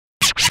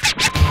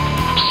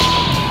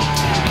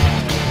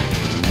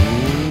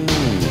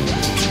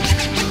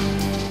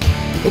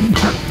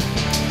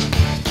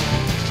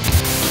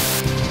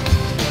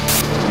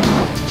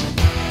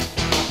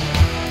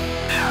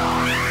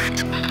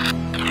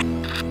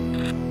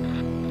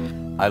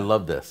I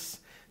love this.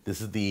 This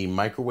is the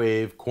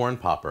microwave corn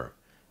popper.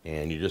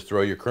 And you just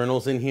throw your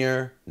kernels in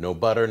here. No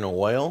butter, no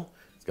oil.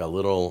 It's got a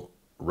little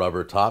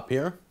rubber top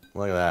here.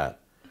 Look at that.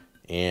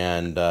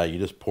 And you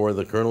just pour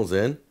the kernels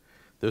in.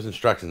 There's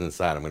instructions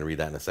inside. I'm going to read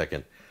that in a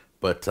second.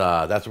 But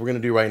that's what we're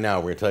going to do right now.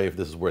 We're going to tell you if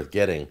this is worth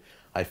getting.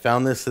 I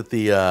found this at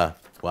the, well,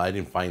 I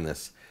didn't find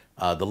this.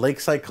 The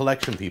Lakeside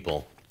Collection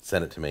people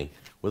sent it to me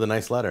with a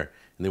nice letter.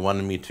 And they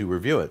wanted me to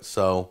review it.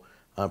 So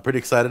I'm pretty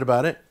excited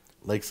about it.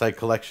 Lakeside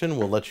Collection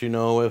will let you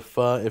know if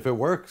it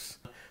works.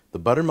 The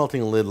butter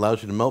melting lid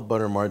allows you to melt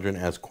butter and margarine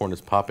as corn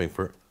is popping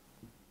for...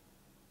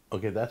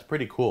 Okay, that's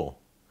pretty cool.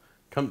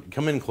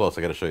 Come in close.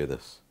 I got to show you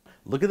this.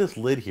 Look at this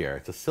lid here.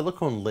 It's a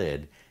silicone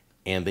lid.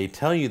 And they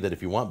tell you that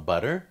if you want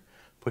butter,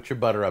 put your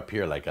butter up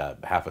here, like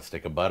half a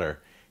stick of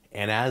butter.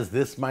 And as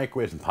this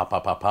microwaves and pop,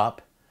 pop, pop,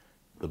 pop,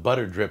 the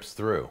butter drips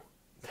through.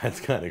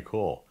 That's kind of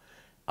cool.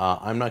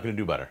 I'm not going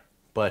to do butter,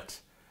 but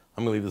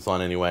I'm going to leave this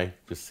on anyway,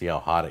 just see how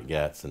hot it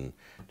gets and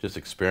just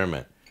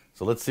experiment.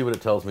 So let's see what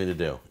it tells me to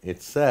do.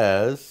 It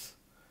says,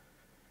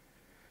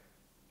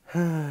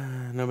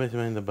 nobody's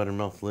mind the butter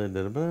melt lid.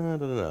 Da, da, da,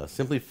 da, da.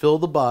 Simply fill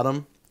the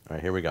bottom. All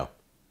right, here we go.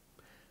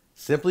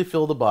 Simply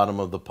fill the bottom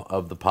of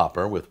the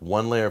popper with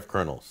one layer of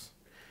kernels.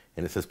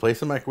 And it says place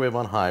the microwave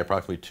on high,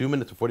 approximately 2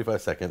 minutes to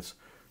 45 seconds.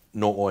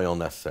 No oil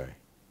necessary.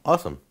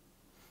 Awesome.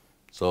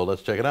 So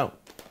let's check it out.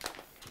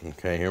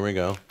 Okay, here we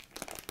go.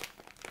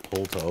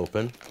 Pull to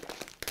open.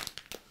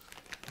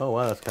 Oh,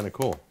 wow, that's kind of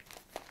cool.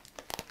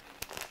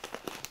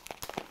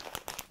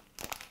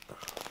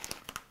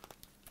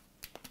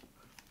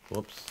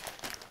 Whoops.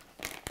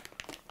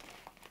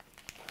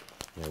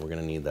 Yeah, we're going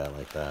to need that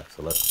like that.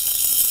 So let's...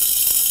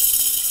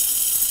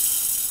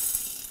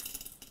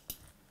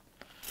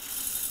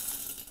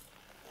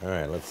 All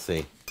right, let's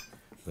see.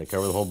 Did I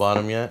cover the whole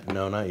bottom yet?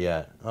 No, not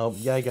yet. Oh,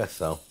 yeah, I guess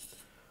so.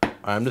 All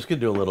right, I'm just going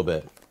to do a little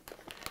bit.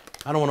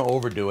 I don't want to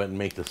overdo it and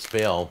make this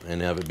fail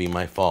and have it be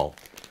my fault.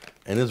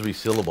 And this is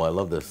resealable. I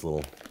love this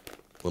little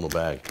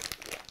bag.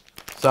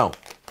 So,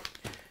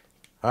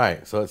 all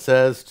right, so it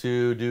says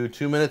to do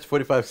 2 minutes,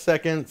 45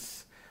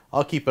 seconds.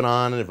 I'll keep it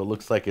on, and if it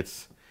looks like it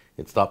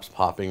stops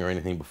popping or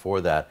anything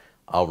before that,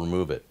 I'll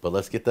remove it. But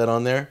let's get that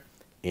on there,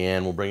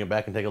 and we'll bring it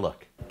back and take a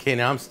look. Okay,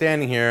 now I'm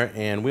standing here,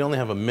 and we only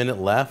have a minute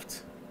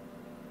left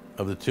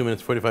of the 2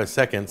 minutes, 45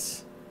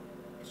 seconds.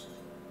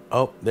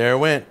 Oh, there it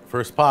went.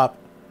 First pop.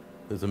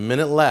 There's a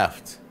minute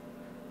left.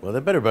 Well,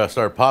 they better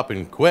start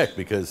popping quick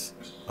because,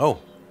 oh,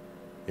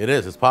 it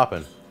is. It's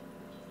popping.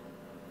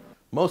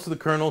 Most of the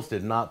kernels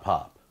did not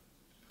pop.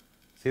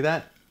 See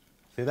that?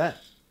 See that?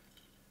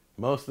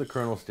 Most of the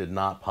kernels did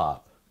not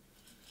pop.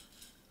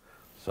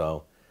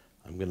 So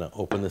I'm going to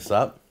open this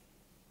up.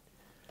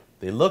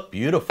 They look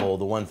beautiful,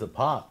 the ones that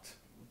popped.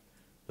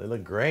 They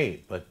look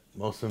great, but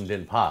most of them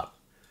didn't pop.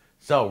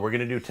 So we're going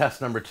to do test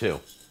number 2.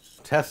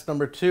 Test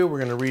number 2,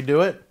 we're going to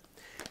redo it.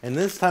 And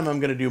this time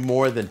I'm going to do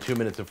more than 2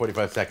 minutes and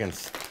 45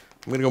 seconds.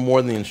 I'm going to go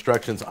more than the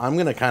instructions. I'm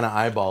going to kind of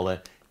eyeball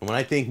it. And when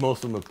I think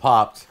most of them have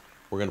popped,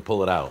 we're going to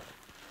pull it out.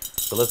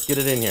 So let's get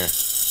it in here.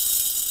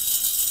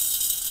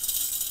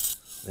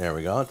 There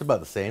we go. It's about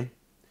the same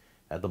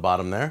at the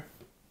bottom there.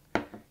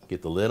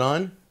 Get the lid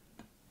on.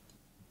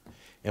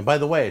 And by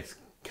the way, it's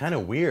kind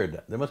of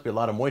weird. There must be a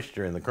lot of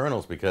moisture in the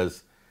kernels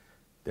because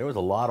there was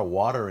a lot of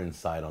water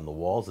inside on the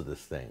walls of this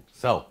thing.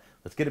 So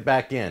let's get it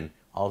back in.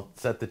 I'll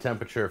set the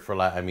temperature for,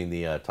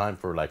 the time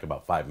for like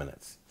about 5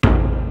 minutes.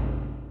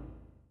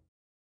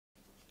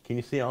 Can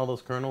you see all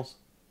those kernels?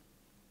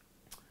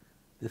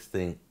 This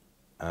thing,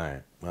 all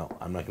right, well,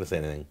 I'm not gonna say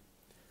anything.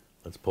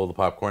 Let's pull the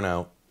popcorn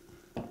out.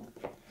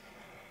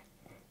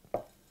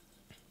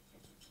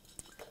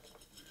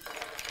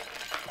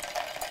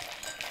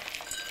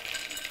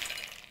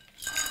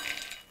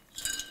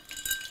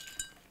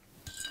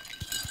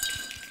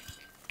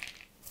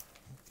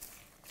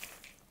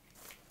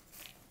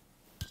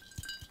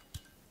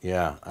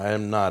 Yeah, I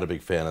am not a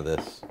big fan of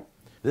this.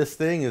 This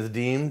thing is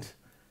deemed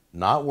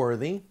not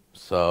worthy,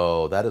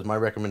 so that is my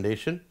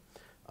recommendation.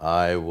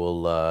 I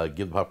will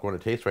give the popcorn a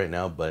taste right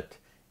now, but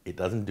it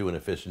doesn't do an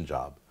efficient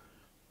job.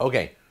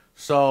 Okay,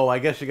 so I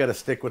guess you got to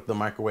stick with the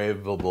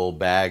microwavable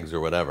bags or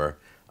whatever.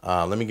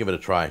 Let me give it a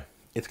try.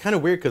 It's kind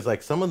of weird because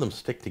like some of them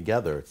stick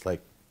together. It's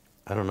like,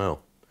 I don't know.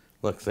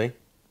 Look, see?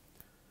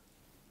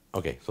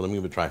 Okay, so let me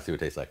give it a try, see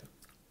what it tastes like.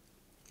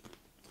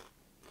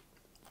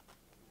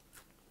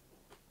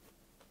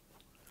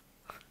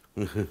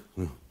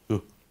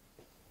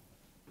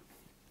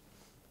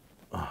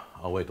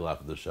 I'll wait till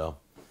after the show.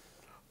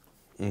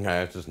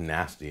 Okay, it's just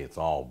nasty. It's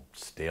all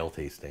stale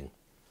tasting.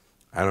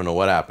 I don't know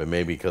what happened.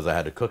 Maybe because I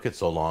had to cook it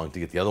so long to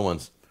get the other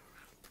ones.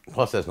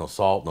 Plus, there's no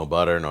salt, no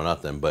butter, no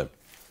nothing. But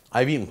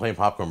I've eaten plain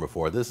popcorn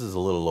before. This is a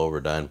little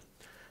overdone.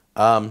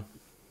 And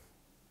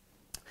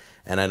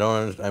I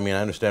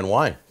understand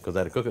why, because I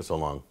had to cook it so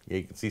long.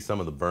 You can see some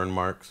of the burn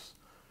marks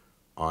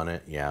on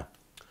it. Yeah.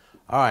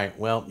 All right.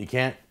 Well, you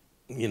can't,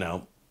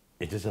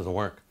 it just doesn't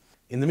work.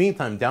 In the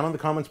meantime, down in the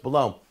comments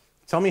below,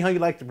 tell me how you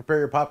like to prepare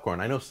your popcorn.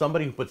 I know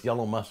somebody who puts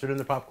yellow mustard in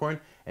their popcorn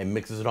and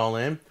mixes it all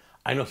in.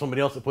 I know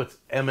somebody else that puts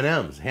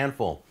M&Ms,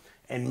 handful,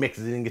 and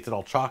mixes it and gets it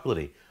all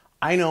chocolatey.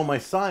 I know my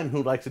son,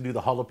 who likes to do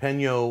the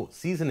jalapeno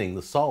seasoning,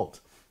 the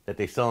salt that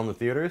they sell in the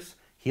theaters,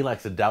 he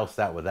likes to douse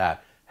that with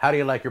that. How do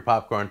you like your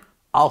popcorn?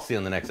 I'll see you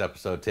in the next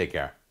episode. Take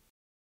care.